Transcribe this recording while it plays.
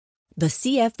The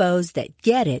CFOs that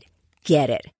get it,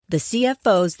 get it. The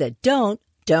CFOs that don't,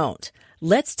 don't.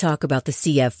 Let's talk about the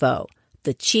CFO,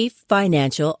 the Chief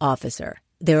Financial Officer.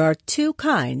 There are two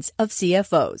kinds of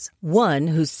CFOs. One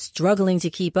who's struggling to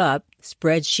keep up,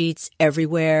 spreadsheets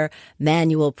everywhere,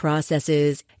 manual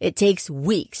processes. It takes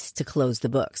weeks to close the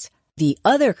books. The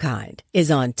other kind is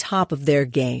on top of their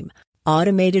game.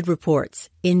 Automated reports,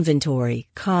 inventory,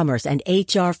 commerce, and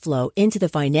HR flow into the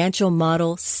financial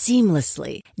model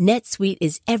seamlessly. NetSuite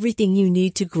is everything you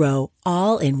need to grow,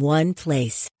 all in one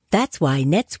place. That's why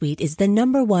NetSuite is the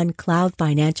 #1 cloud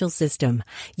financial system,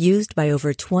 used by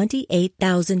over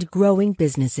 28,000 growing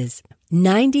businesses.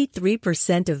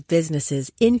 93% of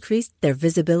businesses increased their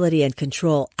visibility and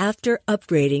control after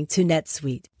upgrading to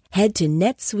NetSuite. Head to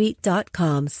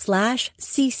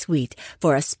netsuite.com/C-Suite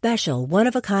for a special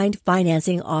one-of-a-kind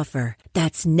financing offer.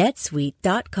 That's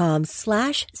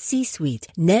netsuite.com/C-Suite.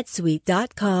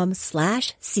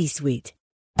 netsuite.com/C-Suite.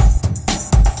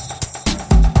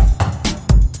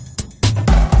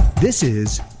 This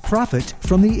is Profit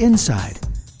from the Inside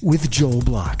with Joel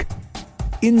Block.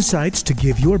 Insights to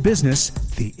give your business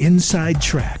the inside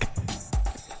track.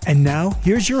 And now,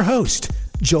 here's your host,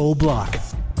 Joel Block.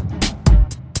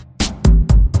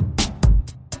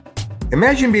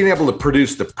 Imagine being able to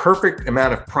produce the perfect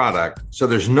amount of product so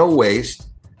there's no waste,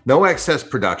 no excess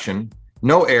production,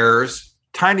 no errors,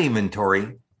 tiny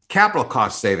inventory, capital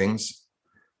cost savings.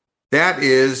 That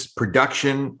is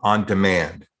production on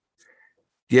demand.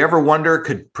 Do you ever wonder,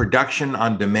 could production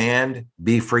on demand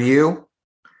be for you?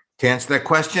 To answer that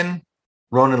question,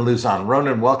 Ronen Luzon.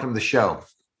 Ronen, welcome to the show.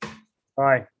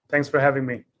 Hi, thanks for having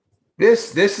me.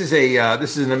 This is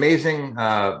an amazing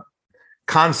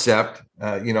concept,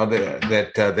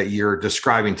 that you're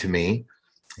describing to me,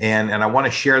 and I want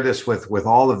to share this with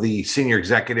all of the senior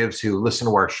executives who listen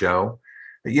to our show.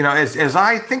 As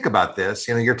I think about this,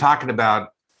 you're talking about,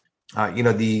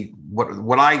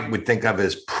 what I would think of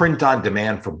as print on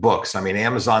demand for books. I mean,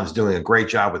 Amazon's doing a great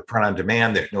job with print on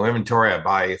demand. There's no inventory. I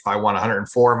buy, if I want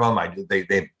 104 of them,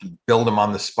 they build them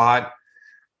on the spot.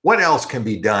 What else can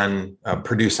be done,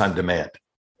 produce on demand?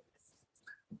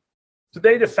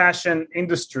 Today, the fashion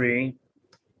industry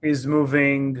is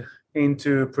moving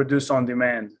into produce on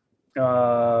demand.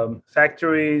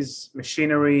 Factories,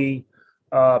 machinery,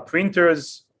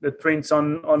 printers that prints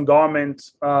on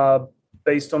garments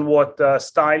based on what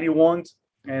style you want,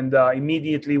 and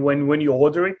immediately when you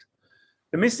order it.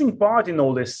 The missing part in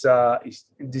all this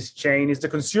chain is the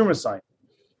consumer side,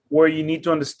 where you need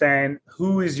to understand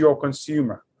who is your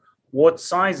consumer, what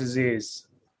sizes is.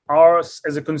 Ours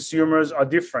as a consumers are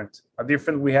different.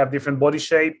 We have different body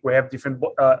shape. We have different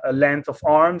length of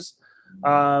arms,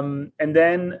 and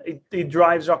then it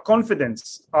drives our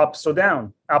confidence up or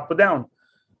down.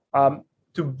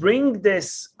 To bring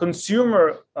this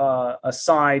consumer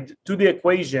side to the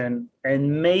equation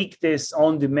and make this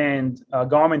on-demand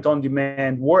garment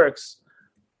on-demand works,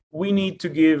 we need to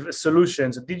give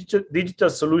solutions, a digital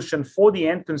solution for the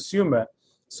end consumer,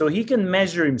 so he can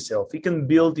measure himself. He can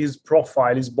build his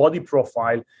profile, his body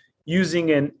profile,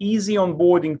 using an easy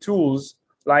onboarding tools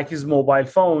like his mobile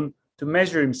phone to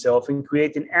measure himself and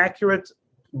create an accurate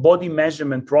body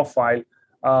measurement profile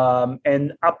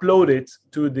and upload it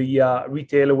to the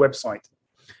retailer website.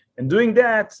 And doing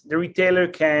that, the retailer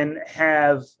can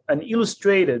have an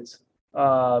illustrated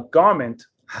garment,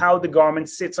 how the garment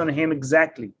sits on him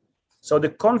exactly. So the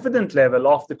confidence level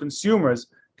of the consumers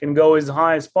can go as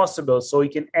high as possible, so he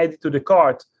can add it to the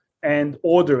cart and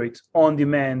order it on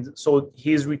demand, so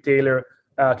his retailer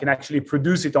can actually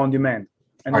produce it on demand.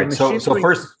 And all right. So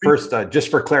first,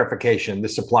 just for clarification,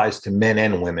 this applies to men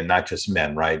and women, not just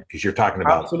men, right? Because you're talking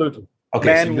about absolutely. Okay,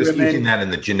 men, so you're just using that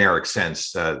in the generic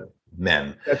sense,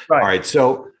 men. That's right. All right.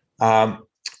 So, and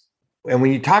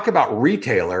when you talk about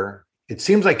retailer, it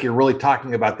seems like you're really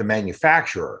talking about the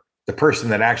manufacturer, the person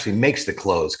that actually makes the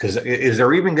clothes. Because is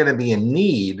there even going to be a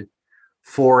need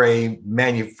for a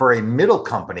middle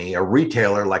company, a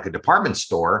retailer like a department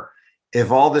store, if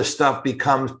all this stuff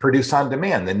becomes produced on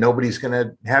demand? Then nobody's going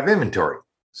to have inventory.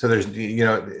 So there's,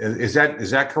 is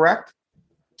that correct?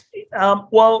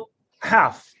 Well,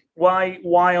 half. Why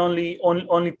only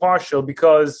partial?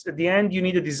 Because at the end you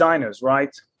need the designers,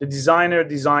 right? The designer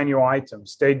design your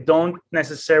items. They don't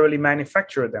necessarily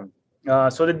manufacture them.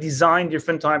 So they design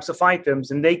different types of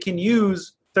items, and they can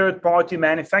use third-party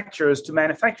manufacturers to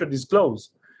manufacture these clothes.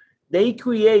 They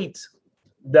create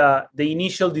the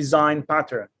initial design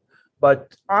pattern,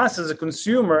 but us as a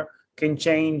consumer can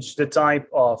change the type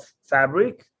of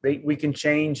fabric. We can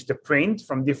change the print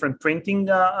from different printing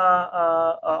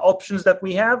options that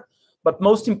we have. But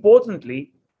most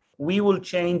importantly, we will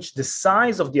change the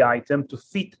size of the item to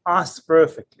fit us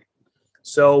perfectly.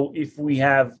 So if we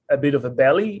have a bit of a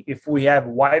belly, if we have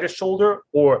wider shoulder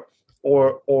or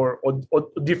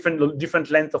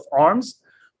different length of arms,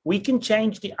 we can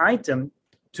change the item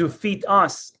to fit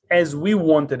us as we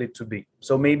wanted it to be.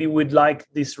 So maybe we'd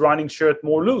like this running shirt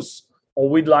more loose, or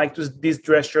we'd like this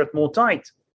dress shirt more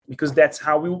tight, because that's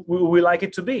how we like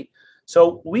it to be.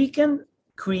 So we can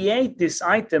create this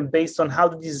item based on how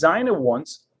the designer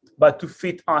wants, but to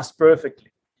fit us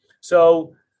perfectly.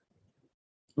 So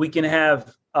we can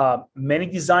have many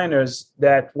designers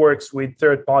that works with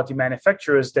third-party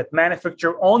manufacturers that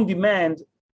manufacture on demand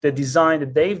the design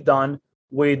that they've done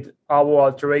with our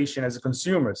alteration as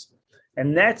consumers.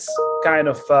 And that's kind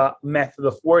of a method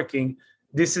of working.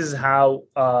 This is how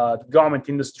the garment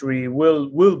industry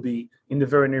will be in the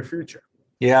very near future.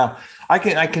 Yeah, I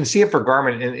can see it for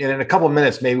garment. And in a couple of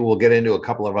minutes, maybe we'll get into a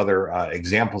couple of other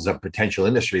examples of potential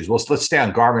industries. Well, let's stay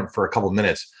on garment for a couple of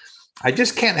minutes. I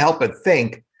just can't help but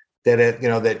think that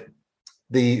that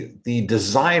the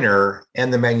designer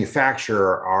and the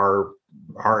manufacturer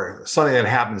are something that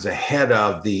happens ahead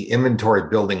of the inventory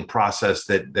building process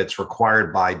that's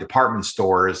required by department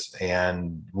stores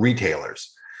and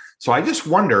retailers. So I just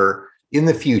wonder, in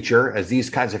the future, as these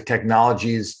kinds of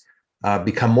technologies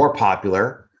become more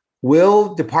popular,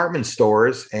 will department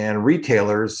stores and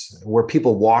retailers, where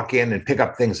people walk in and pick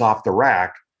up things off the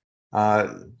rack,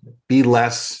 be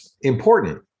less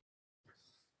important?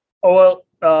 Oh,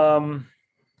 well,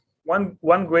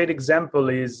 one great example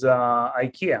is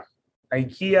IKEA.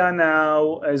 IKEA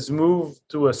now has moved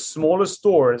to a smaller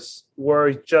stores where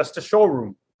it's just a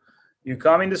showroom. You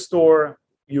come in the store,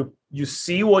 you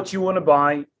see what you want to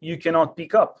buy, you cannot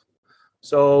pick up.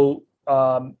 So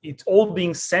it's all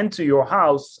being sent to your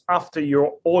house after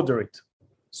you order it.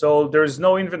 So there's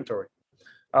no inventory.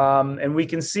 And we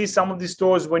can see some of these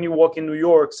stores when you walk in New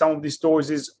York, some of these stores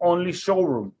is only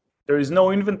showroom. There is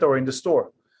no inventory in the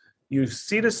store. You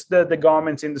see the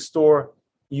garments in the store,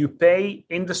 you pay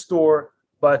in the store,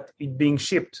 but it being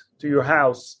shipped to your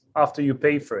house after you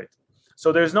pay for it.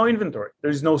 So there's no inventory,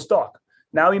 there's no stock.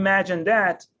 Now imagine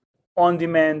that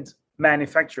on-demand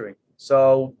manufacturing.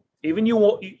 So even you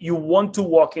want to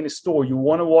walk in a store, you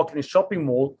want to walk in a shopping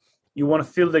mall, you want to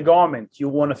feel the garment, you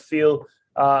want to feel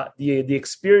the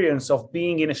experience of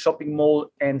being in a shopping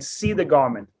mall and see the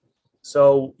garment.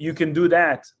 So you can do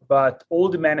that, but all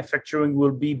the manufacturing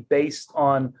will be based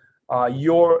on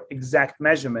your exact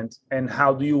measurement and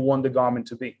how do you want the garment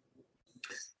to be.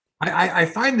 I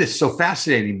find this so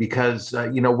fascinating because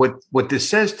what this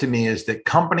says to me is that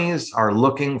companies are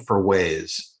looking for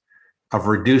ways of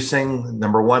reducing,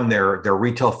 number one, their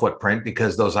retail footprint,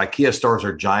 because those IKEA stores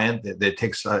are giant.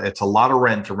 It's a lot of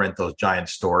rent to rent those giant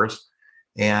stores.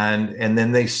 And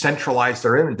then they centralize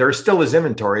their inventory. There still is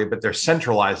inventory, but they're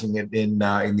centralizing it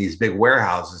in these big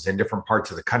warehouses in different parts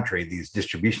of the country, these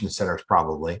distribution centers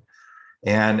probably.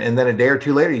 And then a day or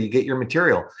two later, you get your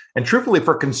material. And truthfully,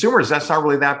 for consumers, that's not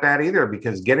really that bad either,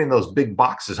 because getting those big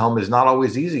boxes home is not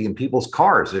always easy in people's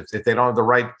cars if they don't have the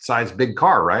right size big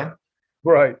car, right?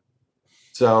 Right.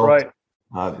 So right.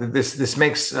 This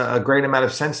makes a great amount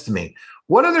of sense to me.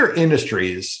 What other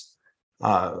industries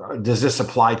does this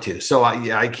apply to? So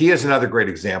IKEA is another great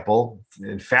example.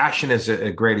 And fashion is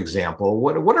a great example.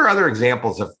 What are other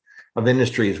examples of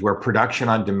industries where production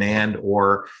on demand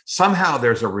or somehow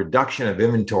there's a reduction of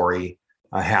inventory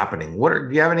happening? Do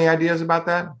you have any ideas about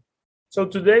that? So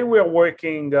today we are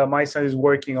working, MySize is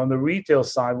working on the retail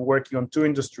side, we're working on two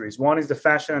industries. One is the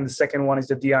fashion and the second one is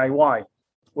the DIY.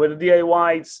 With the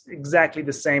DIY, it's exactly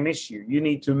the same issue. You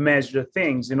need to measure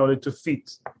things in order to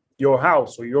fit your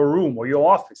house or your room or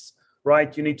your office,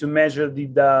 right? You need to measure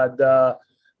the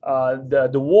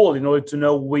wall in order to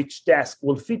know which desk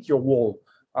will fit your wall.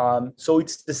 So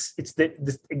it's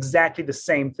exactly the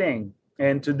same thing.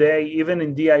 And today, even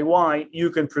in DIY, you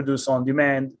can produce on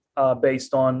demand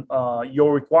based on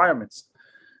your requirements.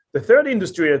 The third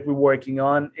industry that we're working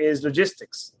on is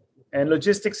logistics. And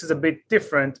logistics is a bit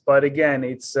different, but again,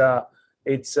 it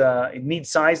needs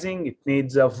sizing, it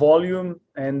needs volume,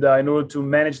 and in order to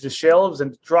manage the shelves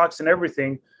and the trucks and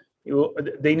everything,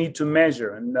 they need to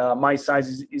measure. And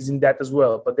MySize is in that as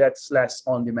well, but that's less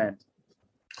on demand.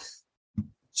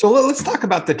 So let's talk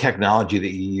about the technology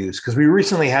that you use, because we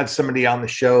recently had somebody on the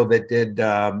show that did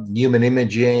human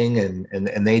imaging,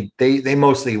 and they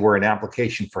mostly were an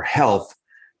application for health.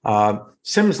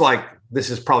 Seems like this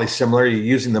is probably similar. You're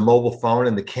using the mobile phone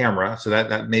and the camera, so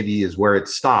that maybe is where it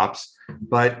stops.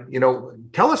 But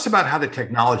tell us about how the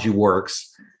technology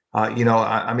works,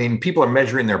 I mean, people are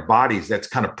measuring their bodies. That's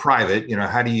kind of private.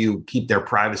 How do you keep their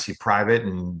privacy private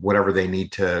and whatever they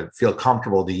need to feel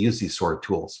comfortable to use these sort of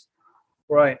tools?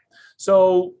 Right.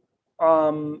 So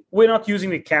we're not using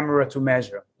the camera to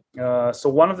measure. So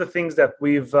one of the things that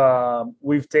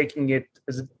we've taken it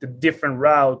as a different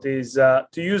route is to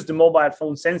use the mobile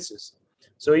phone sensors.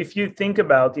 So if you think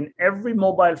about in every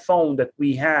mobile phone that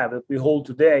we hold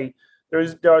today,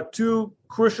 there are two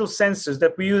crucial sensors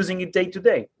that we're using it day to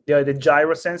day. They are the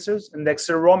gyro sensors and the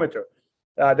accelerometer.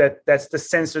 That's the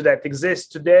sensor that exists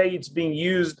today. It's being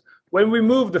used when we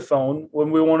move the phone,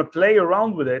 when we want to play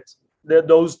around with it.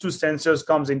 Those two sensors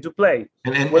comes into play.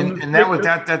 And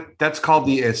that's called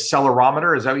the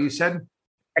accelerometer. Is that what you said?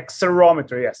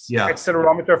 Accelerometer, yes. Yeah.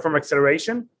 Accelerometer from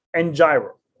acceleration and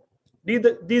gyro.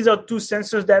 These are two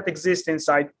sensors that exist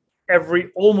inside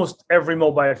almost every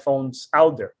mobile phones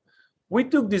out there. We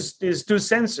took these two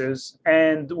sensors,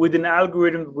 and with an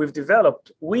algorithm we've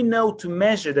developed, we know to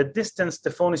measure the distance the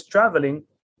phone is traveling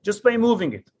just by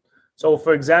moving it. So,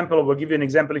 for example, we'll give you an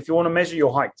example. If you want to measure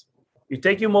your height, you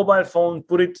take your mobile phone,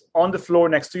 put it on the floor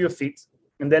next to your feet,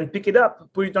 and then pick it up,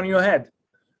 put it on your head.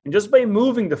 And just by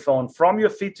moving the phone from your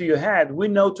feet to your head, we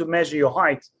know to measure your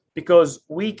height because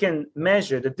we can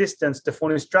measure the distance the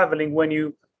phone is traveling when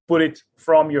you put it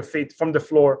from your feet, from the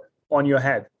floor on your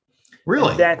head.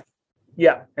 Really?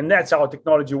 And that's how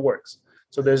technology works.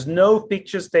 So there's no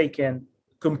pictures taken,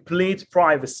 complete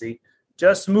privacy,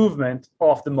 just movement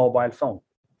of the mobile phone.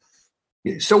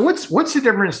 So what's the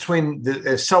difference between the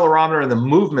accelerometer and the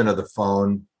movement of the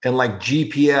phone and like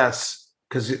GPS?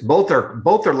 Because both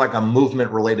are like a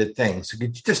movement related thing. So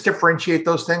could you just differentiate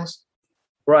those things?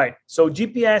 Right. So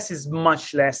GPS is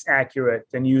much less accurate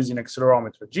than using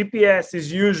accelerometer. GPS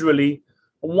is usually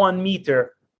 1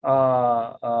 meter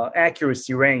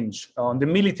accuracy range. On the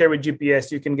military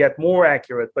GPS, you can get more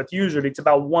accurate, but usually it's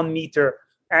about 1 meter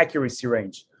accuracy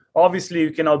range. Obviously,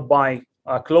 you cannot buy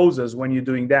closers when you're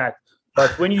doing that.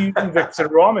 But when you use the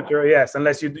accelerometer, yes,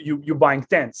 unless you're buying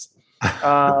tents.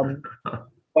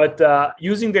 But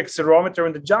using the accelerometer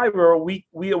and the gyro,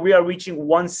 we are reaching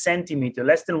 1 centimeter,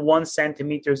 less than 1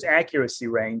 centimeter's accuracy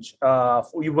range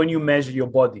when you measure your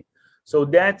body. So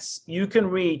that's you can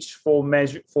reach for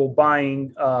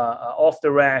buying off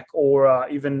the rack or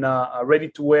even ready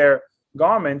to wear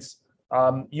garments.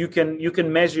 You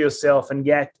can measure yourself and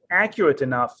get accurate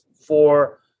enough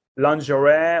for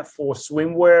lingerie, for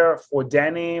swimwear, for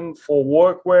denim, for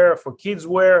workwear, for kids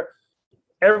wear.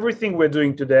 Everything we're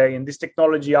doing today, and this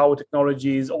technology, our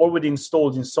technology, is already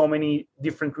installed in so many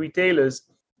different retailers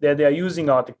that they are using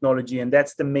our technology, and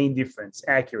that's the main difference: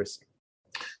 accuracy.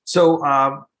 So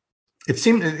it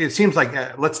seems like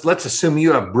let's assume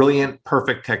you have brilliant,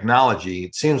 perfect technology.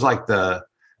 It seems like the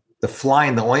fly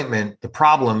in the ointment. The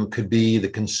problem could be the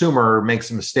consumer makes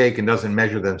a mistake and doesn't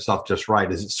measure themselves just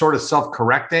right. Is it sort of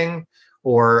self-correcting?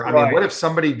 Or, I mean, what if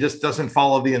somebody just doesn't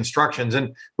follow the instructions?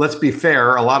 And let's be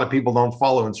fair, a lot of people don't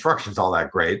follow instructions all that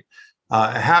great.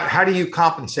 How do you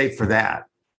compensate for that?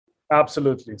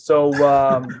 Absolutely. So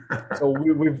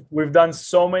we've done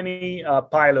so many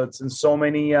pilots and so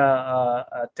many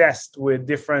tests with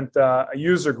different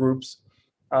user groups.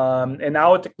 And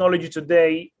our technology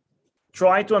today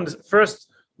first,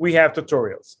 we have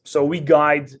tutorials. So we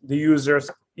guide the user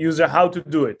how to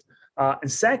do it.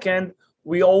 And second,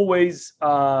 we always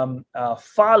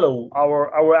follow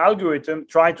our algorithm,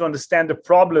 try to understand the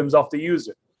problems of the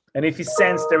user. And if he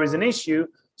senses there is an issue,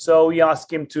 so we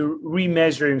ask him to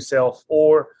remeasure himself,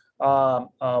 or we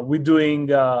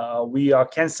are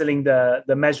canceling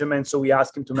the measurement, so we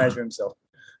ask him to measure himself.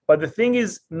 But the thing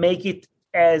is, make it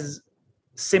as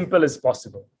simple as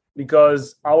possible,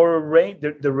 because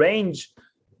the range,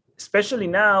 especially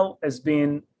now, has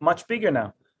been much bigger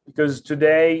now. Because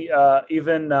today,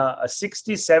 even a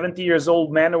 60, 70 years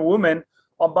old man or woman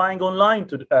are buying online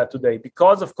today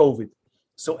because of COVID.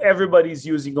 So everybody's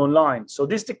using online. So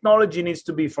this technology needs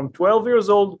to be from 12 years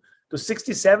old to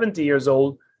 60, 70 years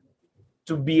old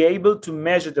to be able to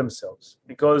measure themselves.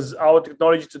 Because our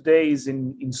technology today is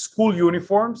in school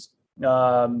uniforms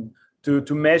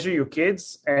to measure your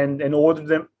kids and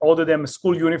order them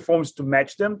school uniforms to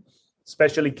match them.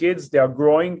 Especially kids, they are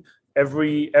growing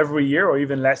every year or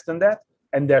even less than that,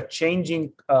 and they're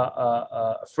changing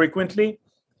frequently.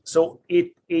 So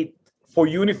it for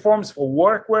uniforms, for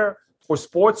workwear, for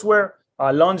sportswear,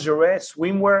 lingerie,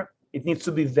 swimwear, it needs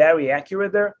to be very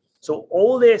accurate there. So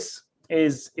all this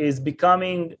is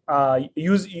becoming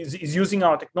is using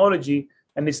our technology,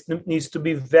 and it needs to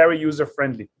be very user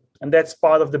friendly, and that's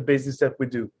part of the business that we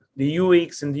do. The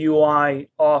UX and the UI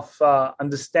of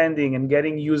understanding and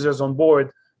getting users on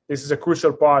board. This is a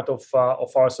crucial part of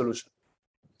our solution.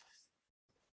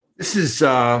 This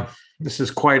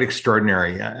is quite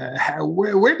extraordinary.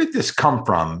 Where did this come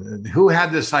from? Who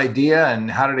had this idea, and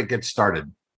how did it get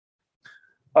started?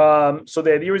 So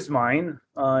the idea is mine.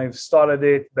 I've started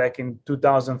it back in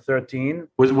 2013.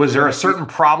 Was there a certain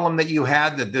problem that you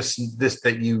had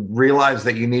that you realized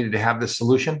that you needed to have this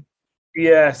solution?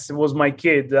 Yes, it was my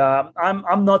kid.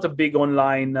 I'm not a big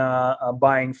online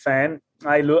buying fan.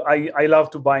 I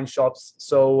love to buy in shops.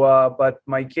 So, but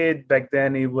my kid back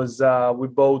then, we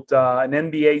bought an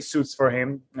NBA suits for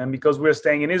him, and because we're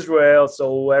staying in Israel,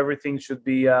 so everything should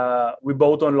be we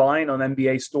bought online on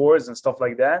NBA stores and stuff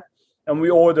like that, and we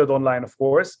ordered online, of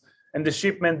course. And the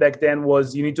shipment back then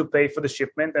was you need to pay for the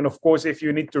shipment, and of course, if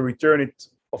you need to return it,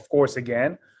 of course,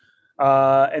 again.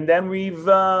 And then we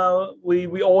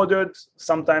ordered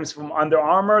sometimes from Under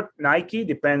Armour, Nike,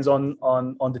 depends on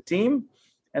the team.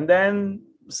 And then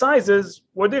sizes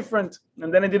were different,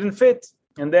 and then it didn't fit.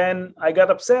 And then I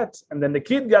got upset, and then the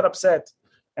kid got upset.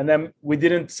 And then we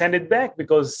didn't send it back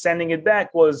because sending it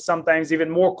back was sometimes even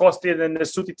more costly than the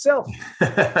suit itself.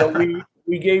 So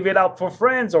we gave it out for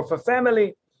friends or for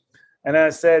family. And I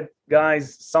said,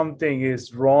 guys, something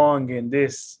is wrong in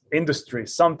this industry.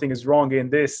 Something is wrong in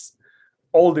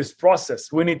all this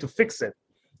process. We need to fix it.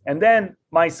 And then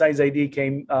MySize idea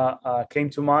came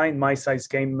to mind. MySize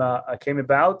came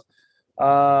about,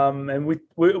 and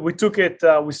we took it.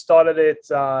 We started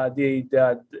it on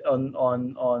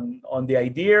the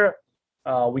idea.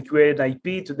 We created an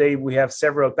IP. Today we have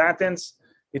several patents.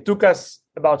 It took us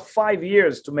about 5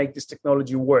 years to make this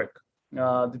technology work.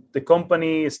 The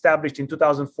company established in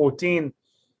 2014,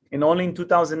 and only in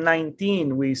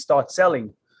 2019 we start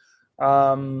selling.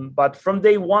 But from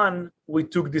day one, we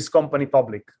took this company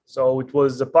public. So it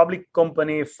was a public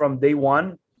company from day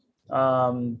one.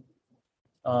 And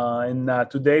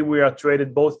today we are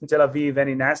traded both in Tel Aviv and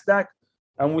in NASDAQ.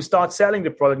 And we start selling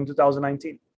the product in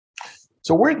 2019.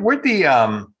 So why'd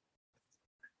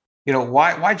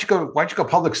you go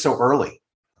public so early?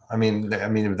 I mean,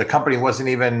 the company wasn't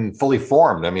even fully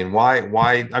formed. I mean,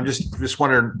 why? I'm just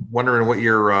wondering what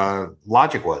your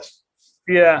logic was.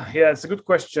 Yeah, it's a good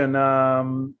question.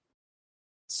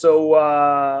 So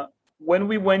when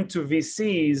we went to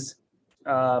VCs,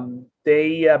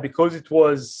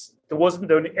 because there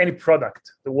wasn't any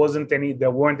product, there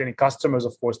weren't any customers,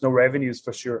 of course, no revenues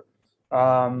for sure.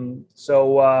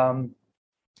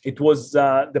 It was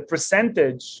the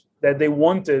percentage that they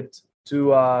wanted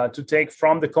to take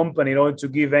from the company in order to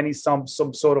give some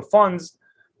sort of funds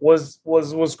was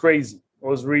crazy. It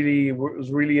was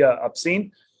really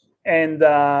obscene. And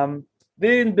they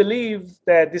didn't believe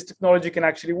that this technology can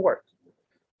actually work.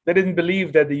 They didn't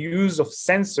believe that the use of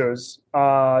sensors,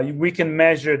 we can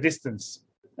measure distance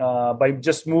by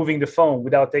just moving the phone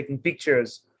without taking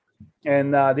pictures.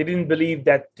 And they didn't believe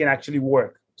that can actually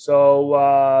work. So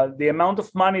the amount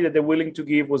of money that they're willing to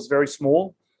give was very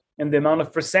small. And the amount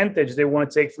of percentage they want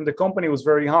to take from the company was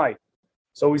very high.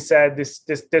 So we said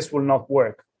this will not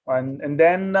work. And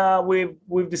then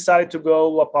we've decided to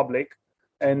go public.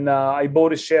 And I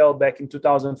bought a share back in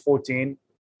 2014,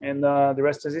 and the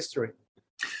rest is history.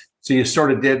 So you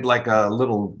sort of did like a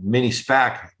little mini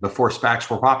SPAC before SPACs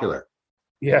were popular.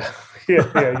 Yeah. You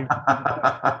can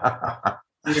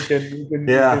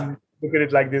look at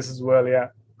it like this as well. Yeah.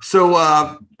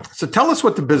 So tell us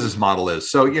what the business model is.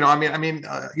 So a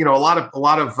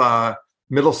lot of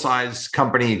middle-sized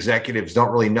company executives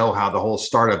don't really know how the whole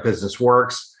startup business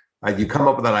works. You come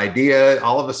up with an idea,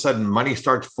 all of a sudden money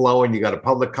starts flowing. You got a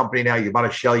public company now, you bought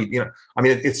a shell,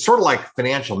 it's sort of like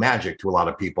financial magic to a lot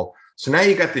of people. So now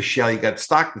you got the shell, you got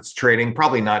stock that's trading,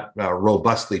 probably not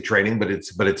robustly trading, but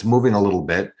it's moving a little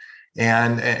bit.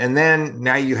 And then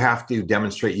now you have to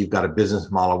demonstrate you've got a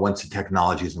business model once the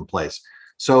technology is in place.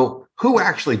 So who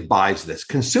actually buys this?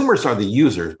 Consumers are the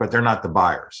users, but they're not the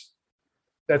buyers.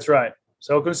 That's right.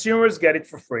 So consumers get it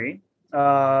for free.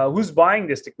 Who's buying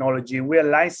this technology? We are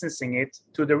licensing it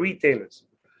to the retailers.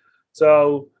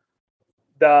 So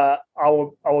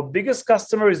our biggest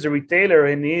customer is the retailer,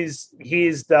 and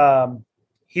he's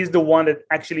the one that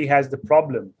actually has the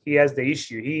problem. He has the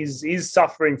issue. He's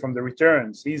suffering from the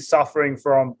returns. He's suffering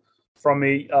from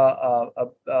a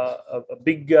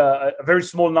very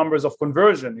small numbers of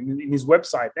conversion in his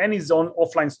website and his own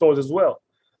offline stores as well.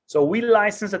 So we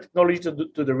license the technology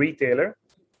to the retailer.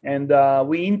 And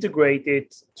we integrate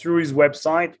it through his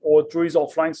website or through his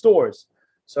offline stores.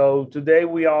 So today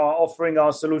we are offering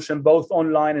our solution both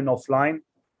online and offline.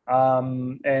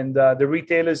 And the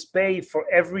retailers pay for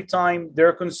every time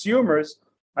their consumers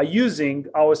are using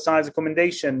our size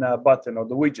recommendation button or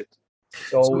the widget.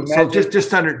 So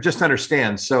just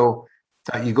understand. So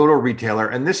you go to a retailer,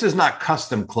 and this is not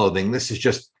custom clothing. This is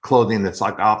just clothing that's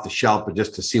like off the shelf, but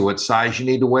just to see what size you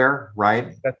need to wear,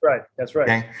 right? That's right. That's right.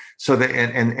 Okay. So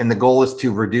and the goal is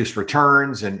to reduce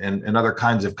returns and other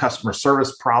kinds of customer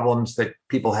service problems that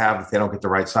people have if they don't get the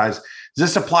right size.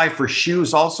 Does this apply for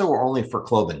shoes also, or only for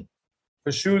clothing?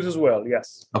 For shoes as well,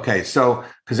 yes. Okay, so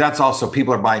because that's also,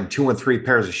 people are buying 2 and 3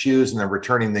 pairs of shoes and they're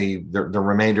returning the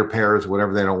remainder pairs,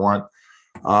 whatever they don't want.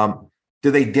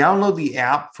 Do they download the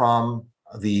app from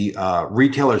the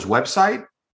retailer's website?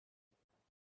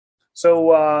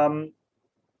 So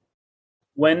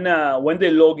when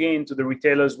they log into the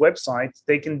retailer's website,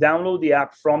 they can download the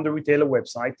app from the retailer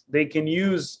website. They can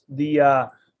use the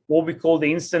what we call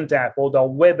the instant app or the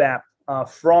web app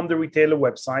from the retailer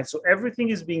website. So everything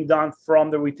is being done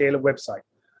from the retailer website.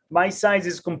 MySize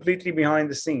is completely behind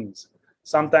the scenes.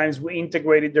 Sometimes we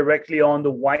integrate it directly on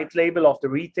the white label of the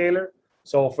retailer.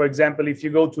 So for example, if you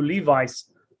go to Levi's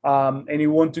and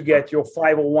you want to get your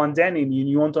 501 denim and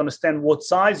you want to understand what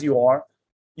size you are,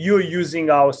 you're using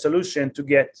our solution to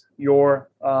get your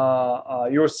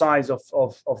size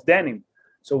of denim.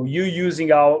 So you're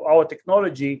using our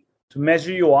technology to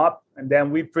measure you up, and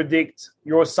then we predict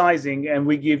your sizing and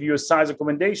we give you a size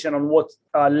recommendation on what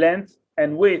length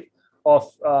and width of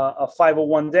a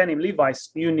 501 denim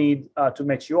Levi's you need to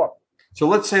match you up. So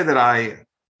let's say that I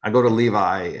go to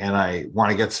Levi and I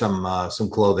want to get some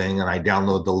clothing, and I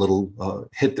download the little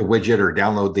hit the widget or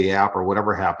download the app or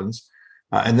whatever happens,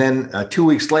 and then 2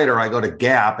 weeks later I go to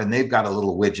Gap and they've got a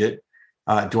little widget.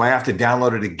 Do I have to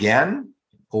download it again,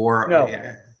 or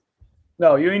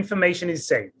no? Your information is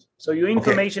saved. So your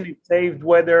information is saved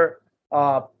whether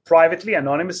privately,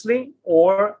 anonymously,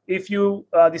 or if you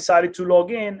decided to log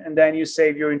in and then you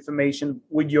save your information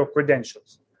with your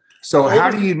credentials. So how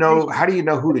do you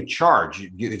know who to charge?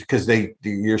 Because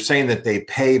you're saying that they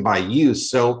pay by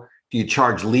use. So do you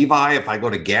charge Levi if I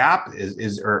go to Gap?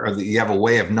 Or do you have a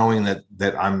way of knowing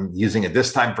that I'm using it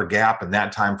this time for Gap and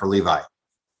that time for Levi?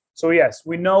 So yes,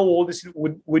 we know all this.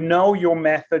 We know your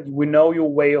method. We know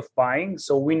your way of buying.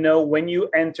 So we know when you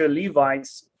enter Levi,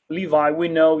 we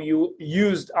know you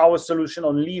used our solution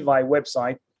on Levi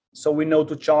website. So we know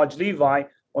to charge Levi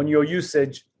on your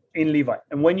usage in Levi.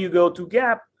 And when you go to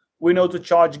Gap, we know to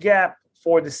charge Gap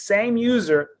for the same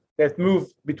user that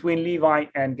moved between Levi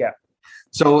and Gap.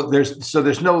 So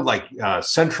there's no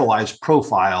centralized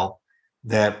profile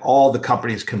that all the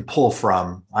companies can pull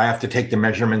from. I have to take the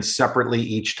measurements separately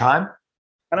each time?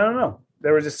 I don't know.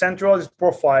 There is a centralized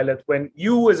profile that when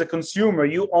you as a consumer,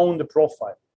 you own the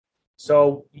profile.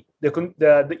 So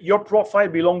your profile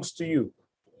belongs to you.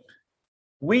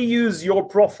 We use your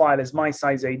profile as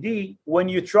MySize ID when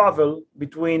you travel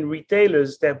between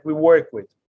retailers that we work with.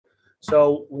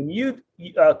 So when you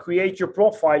create your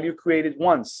profile, you create it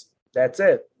once. That's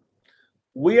it.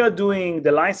 We are doing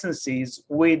the licenses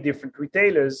with different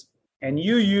retailers, and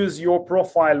you use your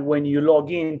profile when you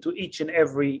log in to each and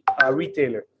every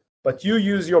retailer. But you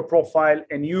use your profile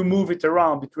and you move it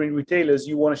around between retailers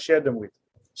you want to share them with.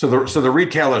 So the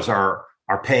retailers are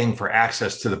paying for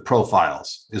access to the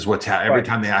profiles is what's happening. Every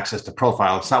time they access the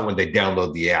profile, it's not when they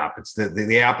download the app. It's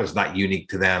the app is not unique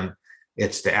to them.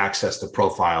 It's to access the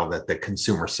profile that the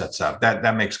consumer sets up.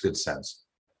 That makes good sense.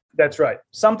 That's right.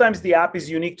 Sometimes the app is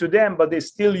unique to them, but they're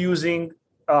still using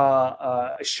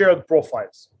shared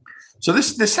profiles. So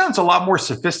this sounds a lot more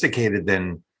sophisticated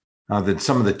than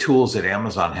some of the tools that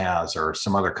Amazon has or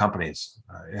some other companies.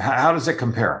 How does it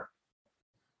compare?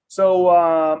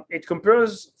 So it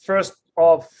compares first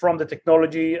off from the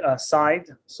technology side.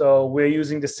 So we're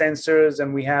using the sensors,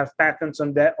 and we have patents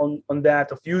on that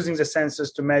of using the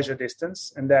sensors to measure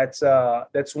distance, and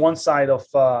that's one side of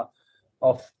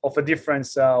a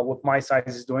difference what MySize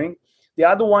is doing. The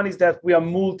other one is that we are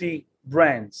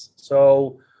multi-brands.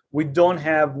 So we don't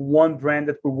have one brand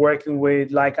that we're working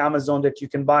with like Amazon that you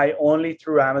can buy only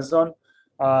through Amazon.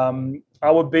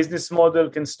 Our business model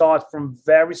can start from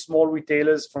very small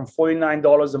retailers from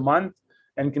 $49 a month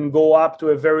and can go up to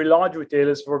a very large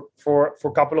retailers for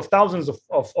a couple of thousands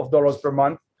of dollars per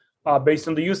month based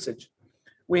on the usage.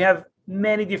 We have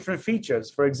many different features.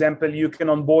 For example, you can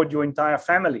onboard your entire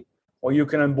family, or you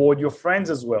can onboard your friends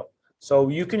as well. So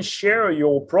you can share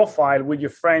your profile with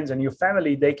your friends and your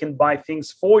family. They can buy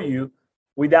things for you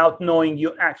without knowing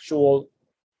your actual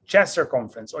chest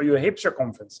circumference or your hip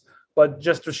circumference, but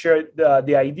just to share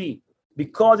the ID,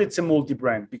 because it's a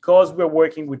multi-brand, because we're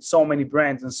working with so many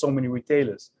brands and so many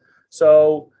retailers.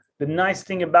 So the nice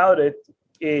thing about it,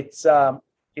 it's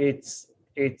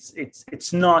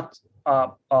not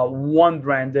one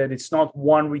branded, it's not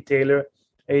one retailer.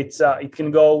 It can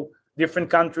go different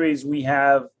countries. We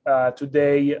have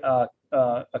today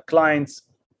clients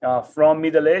from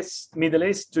Middle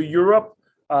East to Europe,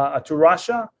 to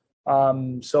Russia.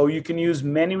 So you can use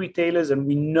many retailers, and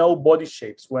we know body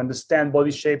shapes. We understand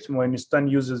body shapes, and we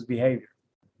understand users' behavior.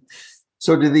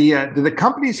 So do the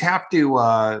companies have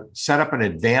to set up an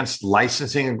advanced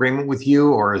licensing agreement with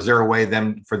you, or is there a way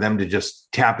for them to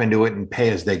just tap into it and pay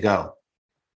as they go?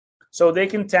 So they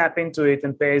can tap into it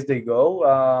and pay as they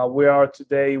go. We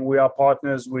are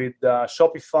partners with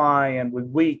Shopify and with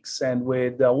Wix and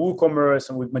with WooCommerce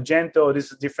and with Magento.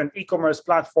 These are different e-commerce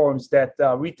platforms that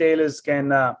retailers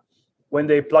can, when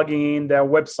they're plugging in their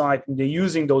website and they're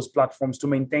using those platforms to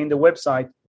maintain the website,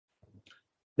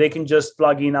 they can just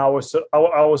plug in our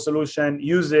solution,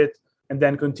 use it, and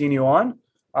then continue on.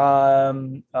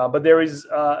 But there is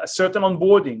a certain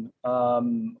onboarding.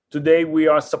 Today, we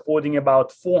are supporting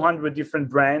about 400 different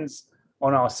brands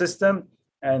on our system.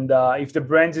 And if the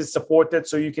brand is supported,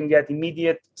 so you can get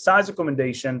immediate size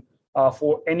recommendation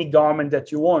for any garment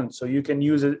that you want. So you can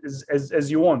use it as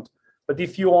you want. But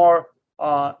if you are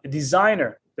a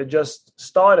designer that just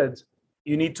started,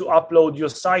 you need to upload your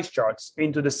size charts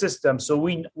into the system. So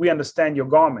we understand your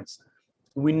garments.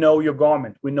 We know your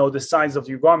garment. We know the size of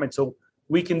your garment. So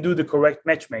we can do the correct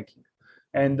matchmaking.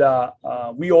 And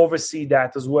we oversee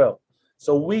that as well.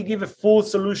 So we give a full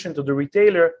solution to the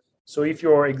retailer. So if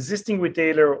you're an existing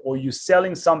retailer or you're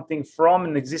selling something from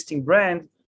an existing brand,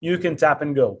 you can tap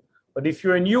and go. But if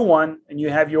you're a new one and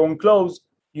you have your own clothes,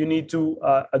 you need to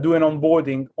do an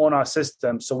onboarding on our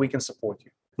system so we can support you.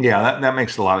 Yeah, that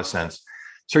makes a lot of sense.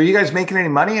 So are you guys making any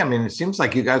money? I mean, it seems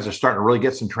like you guys are starting to really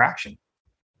get some traction.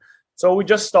 So we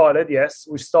just started, yes.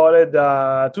 We started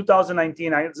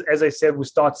 2019. As I said, we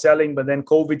start selling, but then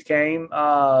COVID came.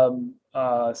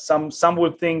 Some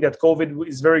would think that COVID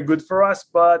is very good for us,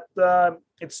 but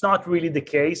it's not really the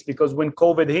case, because when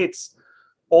COVID hits,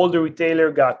 all the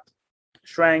retailer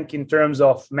shrank in terms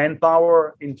of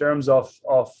manpower, in terms of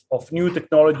new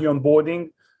technology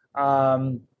onboarding.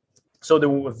 So they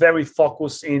were very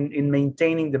focused in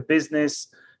maintaining the business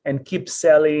and keep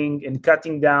selling and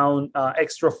cutting down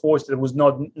extra force that was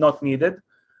not needed.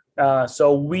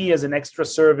 So we, as an extra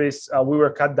service, we were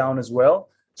cut down as well.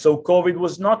 So COVID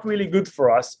was not really good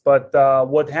for us, but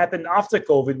what happened after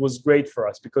COVID was great for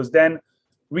us, because then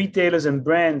retailers and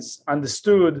brands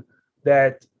understood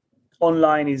that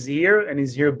online is here and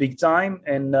is here big time.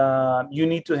 And you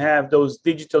need to have those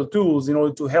digital tools in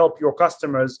order to help your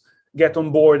customers get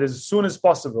on board as soon as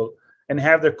possible and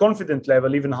have their confidence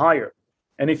level even higher.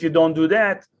 And if you don't do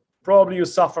that, probably you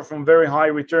suffer from very high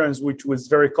returns, which was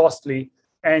very costly,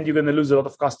 and you're going to lose a lot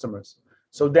of customers.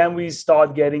 So then we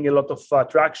start getting a lot of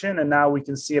traction, and now we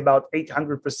can see about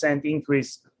 800%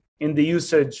 increase in the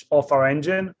usage of our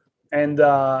engine and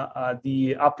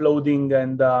the uploading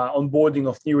and onboarding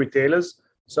of new retailers.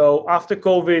 So after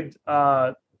COVID,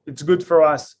 it's good for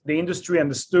us. The industry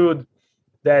understood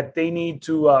that they need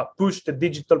to push the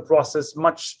digital process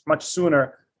much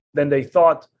sooner than they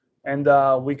thought. And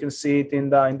we can see it in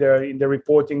the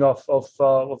reporting of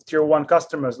tier one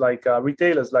customers, like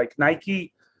retailers like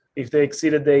Nike. If they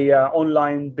exceeded the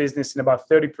online business in about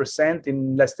 30%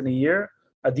 in less than a year,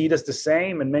 Adidas the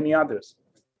same, and many others.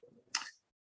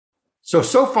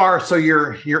 So far,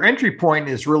 your entry point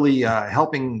is really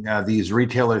helping these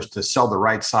retailers to sell the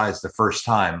right size the first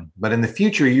time. But in the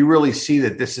future, you really see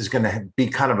that this is going to be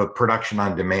kind of a production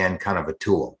on demand kind of a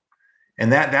tool.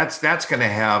 And that's going to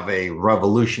have a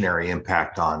revolutionary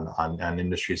impact on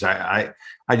industries. I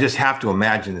just have to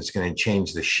imagine it's going to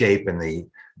change the shape and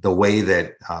the way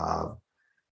that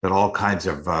all kinds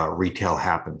of retail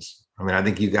happens. I mean, I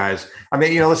think you guys,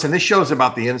 listen, this show's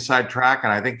about the inside track,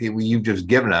 and I think that what you've just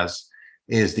given us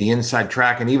is the inside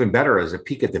track, and even better, as a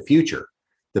peek at the future,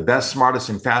 the best, smartest,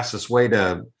 and fastest way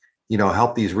to,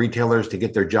 help these retailers to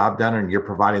get their job done, and you're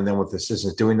providing them with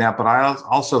assistance doing that. But I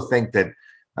also think that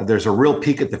there's a real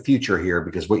peek at the future here,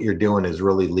 because what you're doing is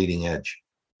really leading edge.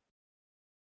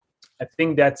 I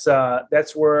think that's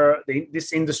where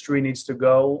this industry needs to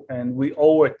go, and we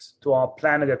owe it to our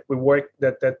planet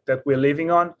that we're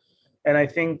living on. And I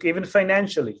think even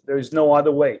financially, there is no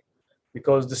other way,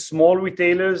 because the small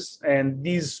retailers and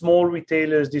these small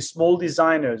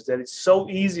designers, that it's so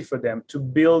easy for them to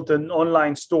build an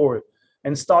online store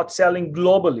and start selling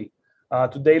globally.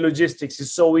 Today, logistics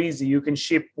is so easy. You can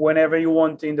ship whenever you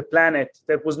want in the planet.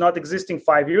 That was not existing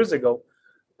 5 years ago,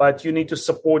 but you need to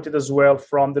support it as well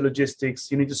from the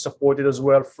logistics. You need to support it as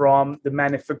well from the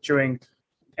manufacturing,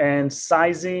 and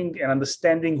sizing and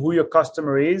understanding who your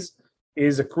customer is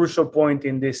a crucial point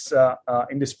in this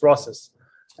process.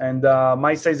 And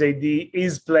MySize ID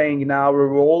is playing now a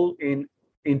role in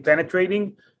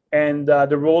penetrating, and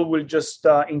the role will just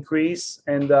increase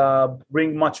and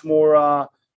bring much more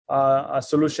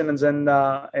solutions and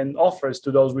offers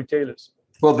to those retailers.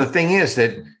 Well, the thing is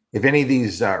that if any of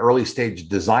these early stage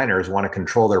designers want to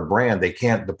control their brand,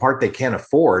 the part they can't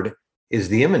afford is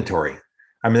the inventory.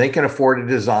 I mean, they can afford a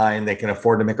design, they can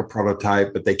afford to make a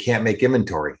prototype, but they can't make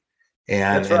inventory.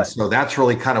 And so that's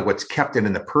really kind of what's kept it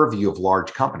in the purview of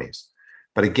large companies.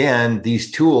 But again,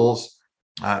 these tools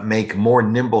make more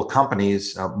nimble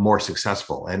companies more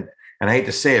successful. And I hate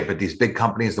to say it, but these big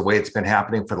companies, the way it's been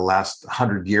happening for the last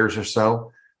 100 years or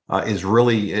so, is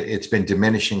really, it's been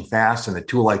diminishing fast. And a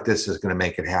tool like this is going to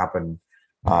make it happen,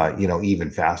 even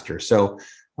faster. So,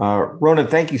 Ronen,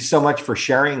 thank you so much for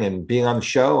sharing and being on the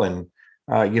show and,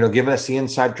 giving us the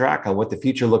inside track on what the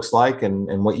future looks like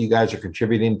and what you guys are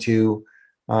contributing to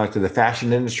the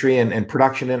fashion industry and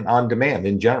production and on demand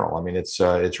in general. I mean, it's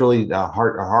really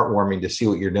heartwarming to see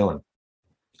what you're doing.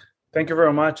 Thank you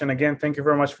very much. And again, thank you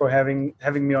very much for having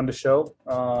me on the show.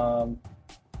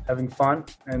 Having fun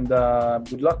and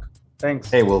good luck.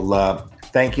 Thanks. Hey, well,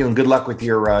 thank you and good luck with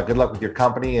your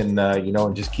company and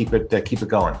and just keep it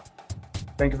going.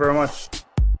 Thank you very much.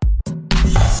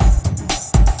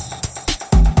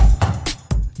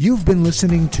 You've been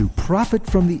listening to Profit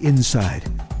from the Inside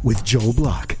with Joel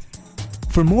Block.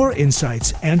 For more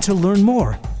insights and to learn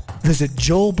more, visit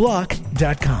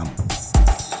joelblock.com.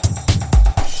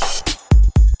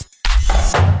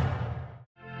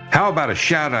 How about a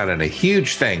shout out and a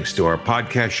huge thanks to our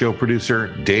podcast show producer,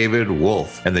 David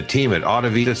Wolf, and the team at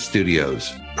Audavita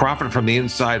Studios. Profit from the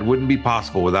Inside wouldn't be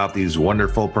possible without these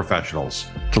wonderful professionals.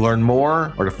 To learn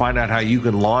more or to find out how you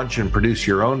can launch and produce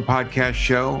your own podcast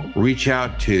show, reach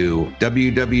out to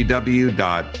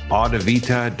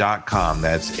www.audavita.com.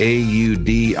 That's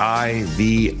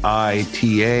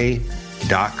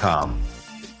AUDIVITA.com.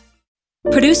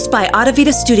 Produced by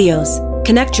Audavita Studios.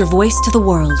 Connect your voice to the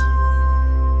world.